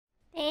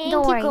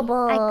Don't worry,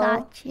 Kobo. I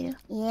got you.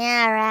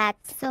 Yeah, rat.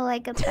 So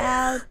like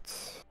about...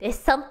 There's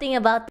something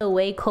about the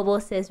way Kobo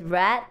says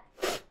rat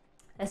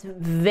that's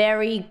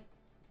very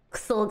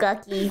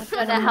Solgaki.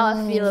 I don't know how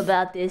I feel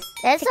about this.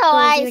 That's how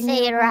I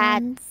say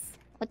rat.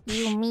 What do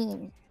you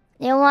mean?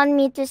 You want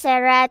me to say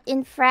rat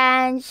in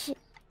French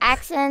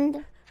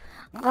accent?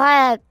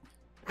 Rat.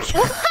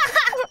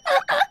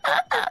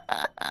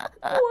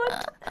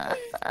 What?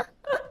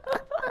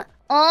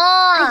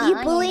 Oh, Are you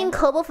bullying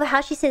Kobo for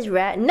how she says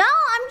rat? No,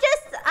 I'm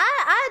just...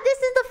 this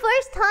is the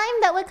first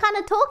time that we're kind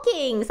of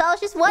talking. So I was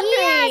just wondering.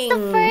 Yeah, it's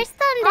the first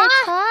time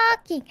they're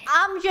talking.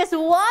 I'm just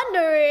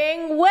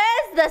wondering,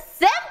 where's the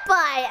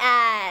senpai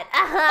at?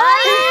 I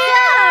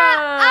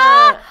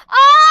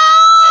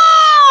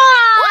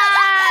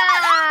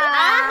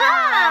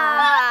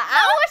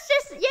was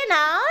just, you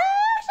know...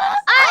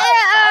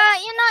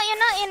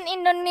 in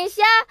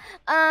Indonesia,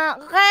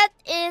 rat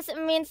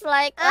means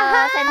like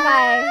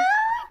senpai.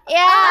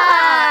 Yes,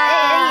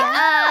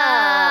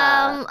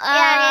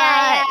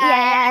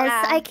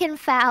 Yeah. I can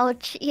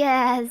vouch.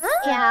 Yes.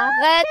 Yeah,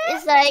 rat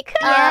is like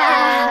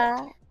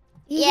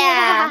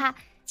yeah.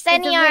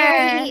 Senior. It's a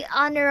very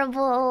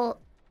honorable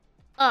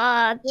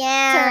term.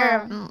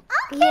 Yeah.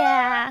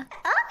 Yeah.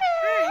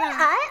 Okay,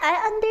 I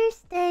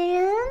understand.